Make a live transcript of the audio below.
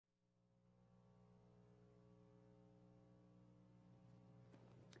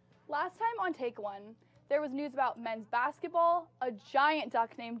Last time on Take One, there was news about men's basketball, a giant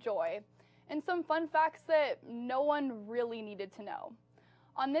duck named Joy, and some fun facts that no one really needed to know.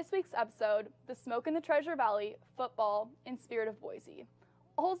 On this week's episode, the smoke in the Treasure Valley, football, and spirit of Boise.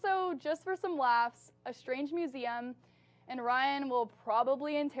 Also, just for some laughs, a strange museum, and Ryan will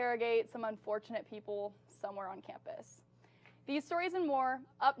probably interrogate some unfortunate people somewhere on campus. These stories and more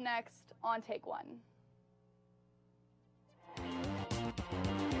up next on Take One.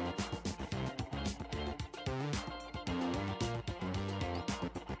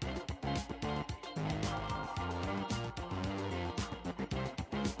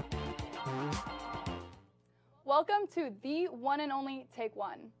 Welcome to the one and only Take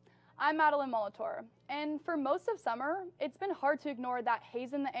One. I'm Madeline Molitor, and for most of summer, it's been hard to ignore that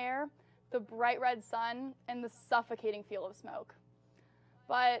haze in the air, the bright red sun, and the suffocating feel of smoke.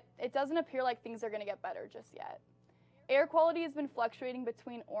 But it doesn't appear like things are going to get better just yet. Air quality has been fluctuating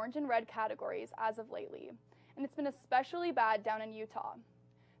between orange and red categories as of lately, and it's been especially bad down in Utah.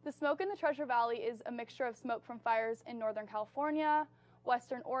 The smoke in the Treasure Valley is a mixture of smoke from fires in Northern California,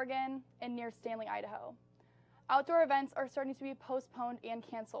 Western Oregon, and near Stanley, Idaho. Outdoor events are starting to be postponed and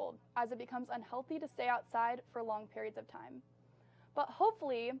canceled as it becomes unhealthy to stay outside for long periods of time. But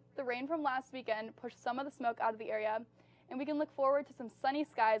hopefully, the rain from last weekend pushed some of the smoke out of the area, and we can look forward to some sunny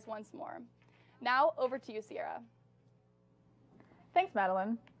skies once more. Now, over to you, Sierra. Thanks,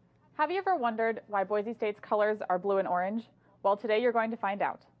 Madeline. Have you ever wondered why Boise State's colors are blue and orange? Well, today you're going to find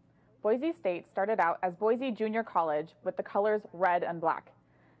out. Boise State started out as Boise Junior College with the colors red and black.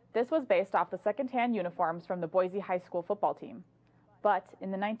 This was based off the second-hand uniforms from the Boise High School football team. But in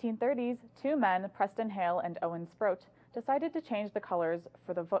the 1930s, two men, Preston Hale and Owen Sproat, decided to change the colors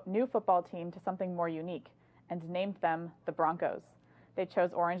for the new football team to something more unique and named them the Broncos. They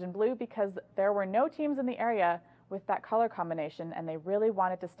chose orange and blue because there were no teams in the area with that color combination, and they really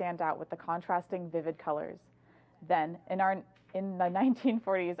wanted to stand out with the contrasting, vivid colors. Then, in the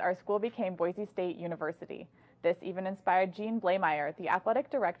 1940s, our school became Boise State University. This even inspired Gene Blameyer, the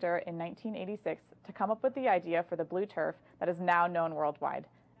athletic director in 1986, to come up with the idea for the blue turf that is now known worldwide.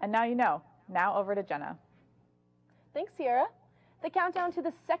 And now you know. Now over to Jenna. Thanks, Sierra. The countdown to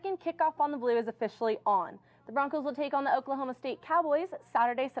the second kickoff on the blue is officially on. The Broncos will take on the Oklahoma State Cowboys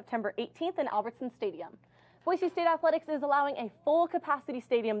Saturday, September 18th in Albertson Stadium. Boise State Athletics is allowing a full-capacity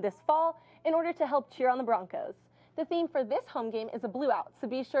stadium this fall in order to help cheer on the Broncos. The theme for this home game is a blue out, so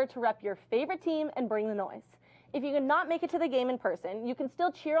be sure to rep your favorite team and bring the noise. If you cannot make it to the game in person, you can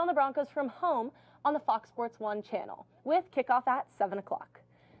still cheer on the Broncos from home on the Fox Sports 1 channel, with kickoff at 7 o'clock.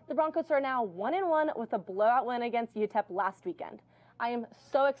 The Broncos are now 1-1 with a blowout win against UTEP last weekend. I am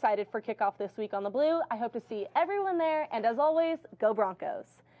so excited for kickoff this week on the Blue. I hope to see everyone there, and as always, go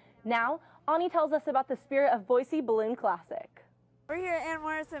Broncos. Now, Ani tells us about the Spirit of Boise Balloon Classic. We're here at Ann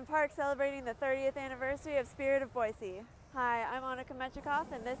Morrison Park celebrating the 30th anniversary of Spirit of Boise. Hi, I'm Annika Metchikoff,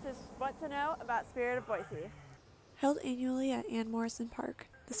 and this is what to know about Spirit of Boise. Held annually at Ann Morrison Park,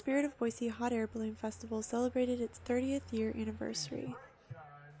 the Spirit of Boise Hot Air Balloon Festival celebrated its 30th year anniversary.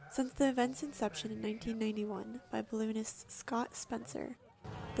 Since the event's inception in 1991 by balloonist Scott Spencer,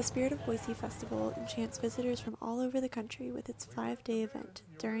 the Spirit of Boise Festival enchants visitors from all over the country with its 5-day event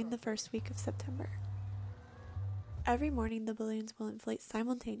during the first week of September. Every morning the balloons will inflate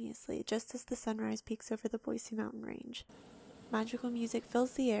simultaneously just as the sunrise peaks over the Boise mountain range. Magical music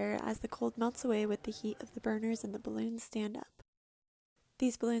fills the air as the cold melts away with the heat of the burners and the balloons stand up.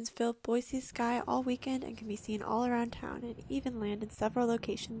 These balloons fill Boise's sky all weekend and can be seen all around town and even land in several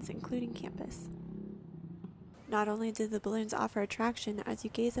locations, including campus. Not only do the balloons offer attraction as you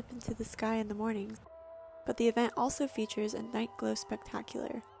gaze up into the sky in the mornings, but the event also features a night glow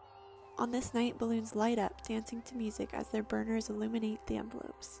spectacular. On this night, balloons light up, dancing to music as their burners illuminate the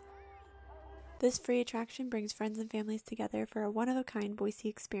envelopes. This free attraction brings friends and families together for a one-of-a-kind Boise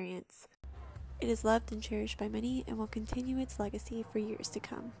experience. It is loved and cherished by many and will continue its legacy for years to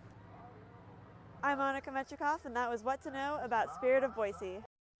come. I'm Annika Metchikoff, and that was what to know about Spirit of Boise. Thank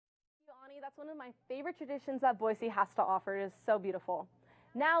you, Ani. That's one of my favorite traditions that Boise has to offer. It is so beautiful.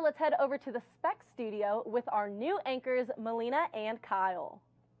 Now let's head over to the Spec Studio with our new anchors, Melina and Kyle.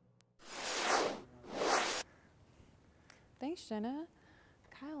 Thanks, Jenna.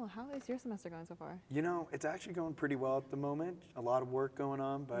 Kyle, how is your semester going so far? You know, it's actually going pretty well at the moment. A lot of work going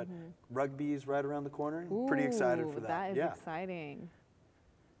on, but rugby's right around the corner. Ooh, pretty excited for that. That is exciting.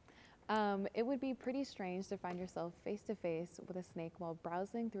 It would be pretty strange to find yourself face-to-face with a snake while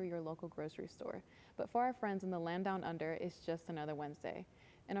browsing through your local grocery store. But for our friends in the land down under, it's just another Wednesday.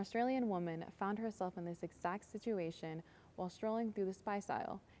 An Australian woman found herself in this exact situation while strolling through the spice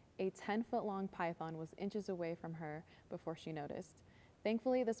aisle. A 10-foot-long python was inches away from her before she noticed.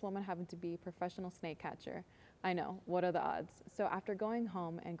 Thankfully, this woman happened to be a professional snake catcher. I know, what are the odds? So after going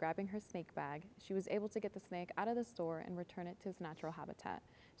home and grabbing her snake bag, she was able to get the snake out of the store and return it to its natural habitat.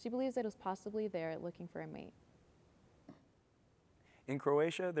 She believes it was possibly there looking for a mate. In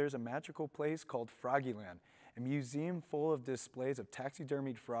Croatia, there's a magical place called Froggyland, a museum full of displays of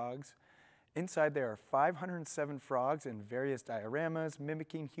taxidermied frogs. Inside there are 507 frogs in various dioramas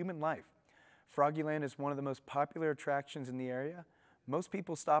mimicking human life. Froggyland is one of the most popular attractions in the area. Most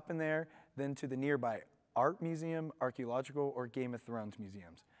people stop in there, then to the nearby art museum, archaeological, or Game of Thrones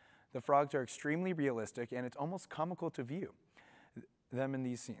museums. The frogs are extremely realistic, and it's almost comical to view them in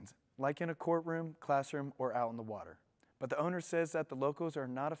these scenes, like in a courtroom, classroom, or out in the water. But the owner says that the locals are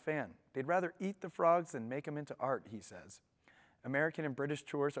not a fan. They'd rather eat the frogs than make them into art, he says. American and British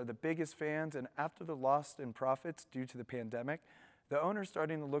tourists are the biggest fans, and after the loss in profits due to the pandemic, the owner's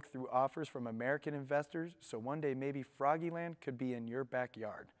starting to look through offers from American investors, so one day maybe Froggyland could be in your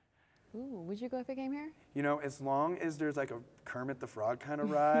backyard. Ooh, would you go if it came here? You know, as long as there's like a Kermit the Frog kind of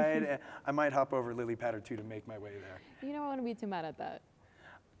ride, I might hop over Lily Pad or two to make my way there. You know, I wouldn't be too mad at that.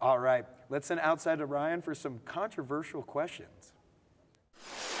 All right, let's send outside to Ryan for some controversial questions.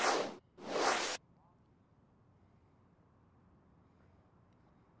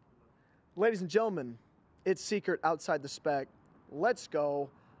 Ladies and gentlemen, it's Secret Outside the Spec. Let's go.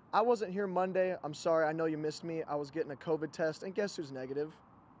 I wasn't here Monday. I'm sorry. I know you missed me. I was getting a COVID test, and guess who's negative?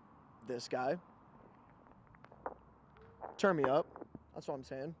 This guy. Turn me up. That's what I'm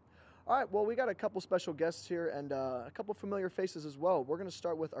saying. All right, well, we got a couple special guests here and a couple familiar faces as well. We're going to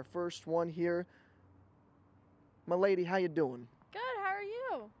start with our first one here. My lady, how you doing? Good, how are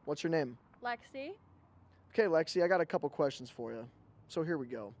you? What's your name? Lexi. Okay, Lexi, I got a couple questions for you. So here we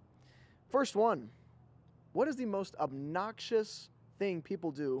go. First one, what is the most obnoxious thing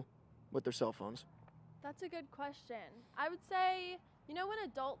people do with their cell phones? That's a good question. I would say, you know when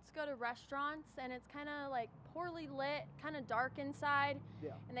adults go to restaurants and it's kind of like poorly lit, kind of dark inside?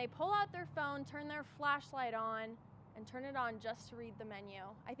 Yeah. And they pull out their phone, turn their flashlight on, and turn it on just to read the menu.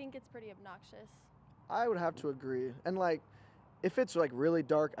 I think it's pretty obnoxious. I would have to agree. And like, if it's like really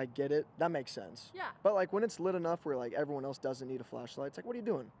dark, I get it. That makes sense. Yeah. But like when it's lit enough where like everyone else doesn't need a flashlight, it's like, what are you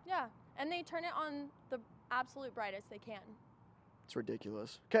doing? Yeah. And they turn it on the absolute brightest they can. It's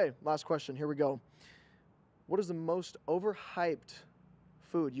ridiculous. Okay, last question. Here we go. What is the most overhyped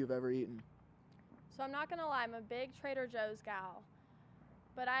food you've ever eaten? So I'm not going to lie, I'm a big Trader Joe's gal.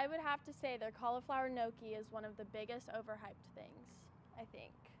 But I would have to say their cauliflower gnocchi is one of the biggest overhyped things, I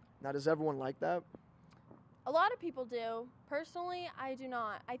think. Now, does everyone like that? A lot of people do. Personally, I do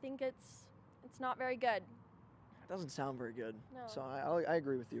not. I think it's not very good. It doesn't sound very good. No. So I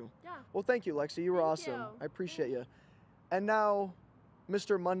agree with you. Yeah. Well, thank you, Lexi. You were Thank awesome. you. I appreciate you. And now,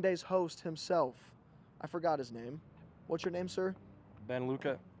 Mr. Monday's host himself. I forgot his name. What's your name, sir? Ben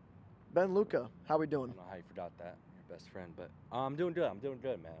Luca. Ben Luca. How we doing? I don't know how you forgot that. Your best friend, but I'm doing good. I'm doing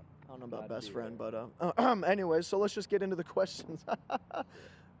good, man. I don't know about Glad to best be friend, here. but anyways, so let's just get into the questions.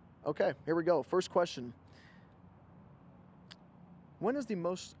 Okay, here we go. First question. When is the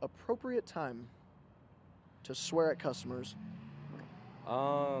most appropriate time to swear at customers?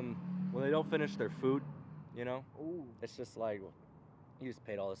 When they don't finish their food, you know? Ooh. It's just like, you just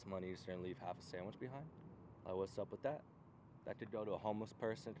paid all this money, you're just gonna leave half a sandwich behind? Like, what's up with that? That could go to a homeless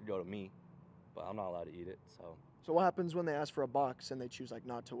person, it could go to me, but I'm not allowed to eat it, so. So what happens when they ask for a box and they choose like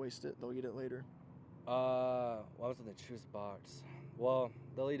not to waste it? They'll eat it later. Why wasn't they choose box? Well,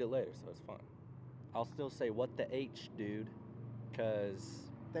 they'll eat it later, so it's fine. I'll still say, what the H, dude? Because.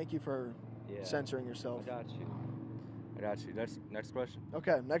 Thank you for censoring yourself. I got you. Next question.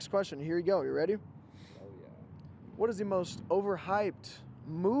 Okay, next question. Here you go. You ready? Oh, yeah. What is the most overhyped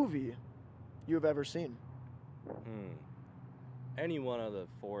movie you've ever seen? Any one of the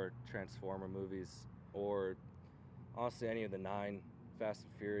 4 Transformer movies, or honestly any of the 9 Fast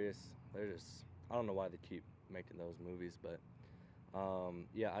and Furious. They're just, I don't know why they keep making those movies, but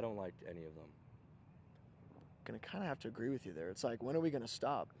yeah, I don't like any of them. Gonna kind of have to agree with you there. It's like, when are we gonna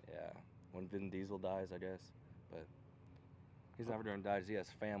stop? Yeah, when Vin Diesel dies, I guess, but he's never gonna die. He has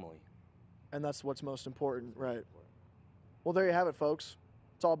family. And that's what's most important, right? Well, there you have it, folks.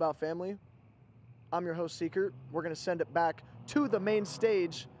 It's all about family. I'm your host, Seeker. We're gonna send it back to the main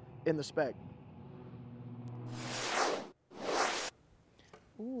stage in the spec.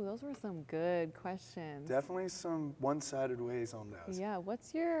 Ooh, those were some good questions. Definitely some one-sided ways on those. Yeah,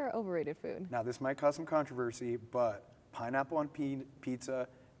 what's your overrated food? Now, this might cause some controversy, but pineapple on pizza,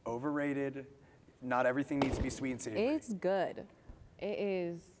 overrated. Not everything needs to be sweet and savory. It's good. It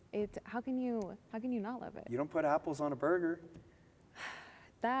is. How can you not love it? You don't put apples on a burger.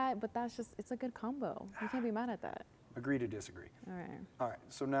 But that's just, it's a good combo. You can't be mad at that. Agree to disagree. All right. All right,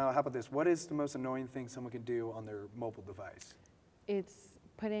 so now how about this? What is the most annoying thing someone can do on their mobile device? It's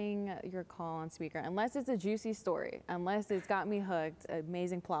putting your call on speaker, unless it's a juicy story, unless it's got me hooked,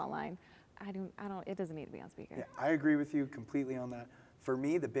 amazing plot line. It doesn't need to be on speaker. Yeah, I agree with you completely on that. For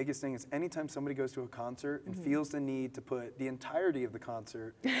me, the biggest thing is anytime somebody goes to a concert and feels the need to put the entirety of the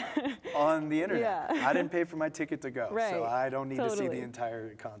concert on the internet. Yeah. I didn't pay for my ticket to go, Right. so I don't need to see Totally. the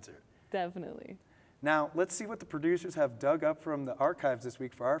entire concert. Definitely. Now, let's see what the producers have dug up from the archives this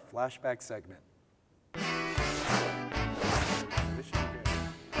week for our flashback segment. This should be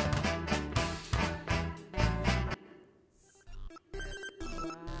good.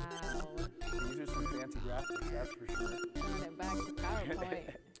 Wow. These are some fancy graphics, that's for sure. Bringing it back to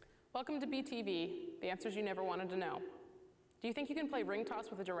PowerPoint. Welcome to BTV, the answers you never wanted to know. Do you think you can play ring toss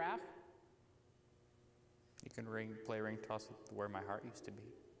with a giraffe? You can play ring toss with where my heart used to be.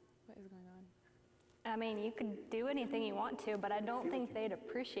 What is going on? I mean, you could do anything you want to, but I don't think they'd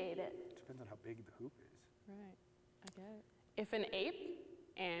appreciate it. Depends on how big the hoop is. Right. I get it. If an ape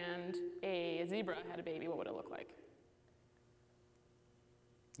and a zebra had a baby, what would it look like?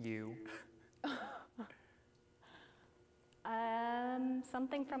 You.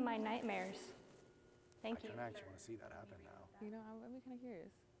 Something from my nightmares. Thank you. I actually want to see that happen now. You know, I'm kind of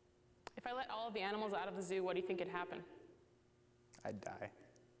curious. If I let all of the animals out of the zoo, what do you think would happen? I'd die.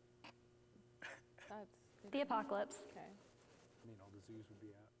 That's The apocalypse. okay. I mean, all the zoos would be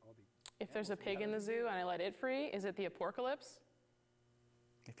out. All the If there's a pig in the zoo and I let it free, is it the apocalypse?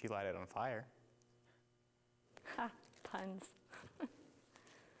 If you light it on fire. Ha, puns.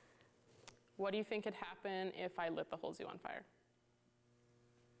 What do you think could happen if I lit the whole zoo on fire?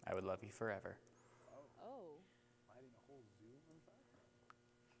 I would love you forever. Oh. lighting a whole zoo on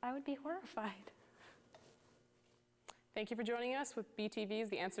fire? I would be horrified. Thank you for joining us with BTV's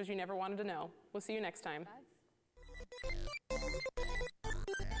The Answers You Never Wanted to Know. We'll see you next time.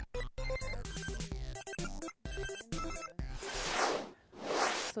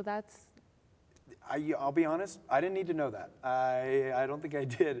 So that's. I'll be honest, I didn't need to know that. I don't think I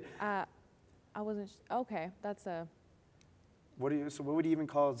did. I wasn't. Okay, that's a. What would you even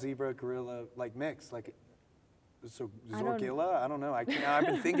call zebra, gorilla, like mix? Like, so I don't- Zorgilla? I don't know. I've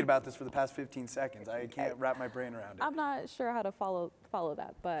been thinking about this for the past 15 seconds. I can't wrap my brain around it. I'm not sure how to follow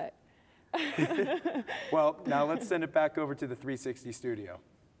that, but. Well, now let's send it back over to the 360 studio.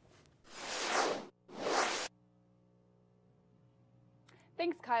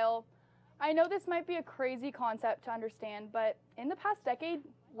 Thanks, Kyle. I know this might be a crazy concept to understand, but in the past decade,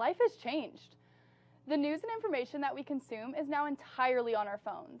 life has changed. The news and information that we consume is now entirely on our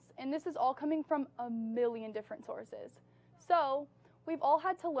phones, and this is all coming from a million different sources. So, we've all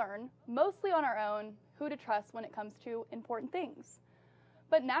had to learn, mostly on our own, who to trust when it comes to important things.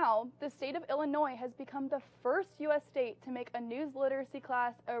 But now, the state of Illinois has become the first U.S. state to make a news literacy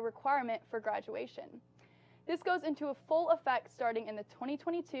class a requirement for graduation. This goes into a full effect starting in the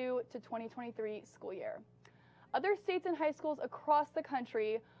 2022 to 2023 school year. Other states and high schools across the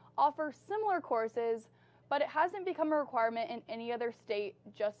country offer similar courses, but it hasn't become a requirement in any other state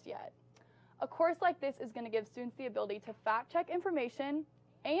just yet. A course like this is going to give students the ability to fact-check information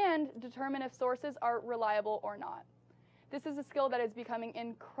and determine if sources are reliable or not. This is a skill that is becoming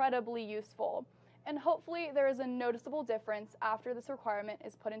incredibly useful, and hopefully there is a noticeable difference after this requirement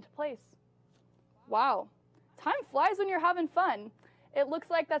is put into place. Wow, time flies when you're having fun. It looks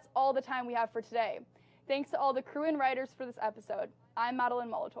like that's all the time we have for today. Thanks to all the crew and writers for this episode. I'm Madeline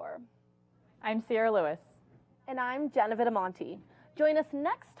Molitor. I'm Sierra Lewis. And I'm Jenna Vitamonte. Join us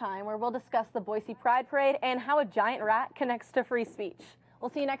next time where we'll discuss the Boise Pride Parade and how a giant rat connects to free speech. We'll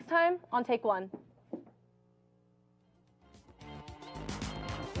see you next time on Take One.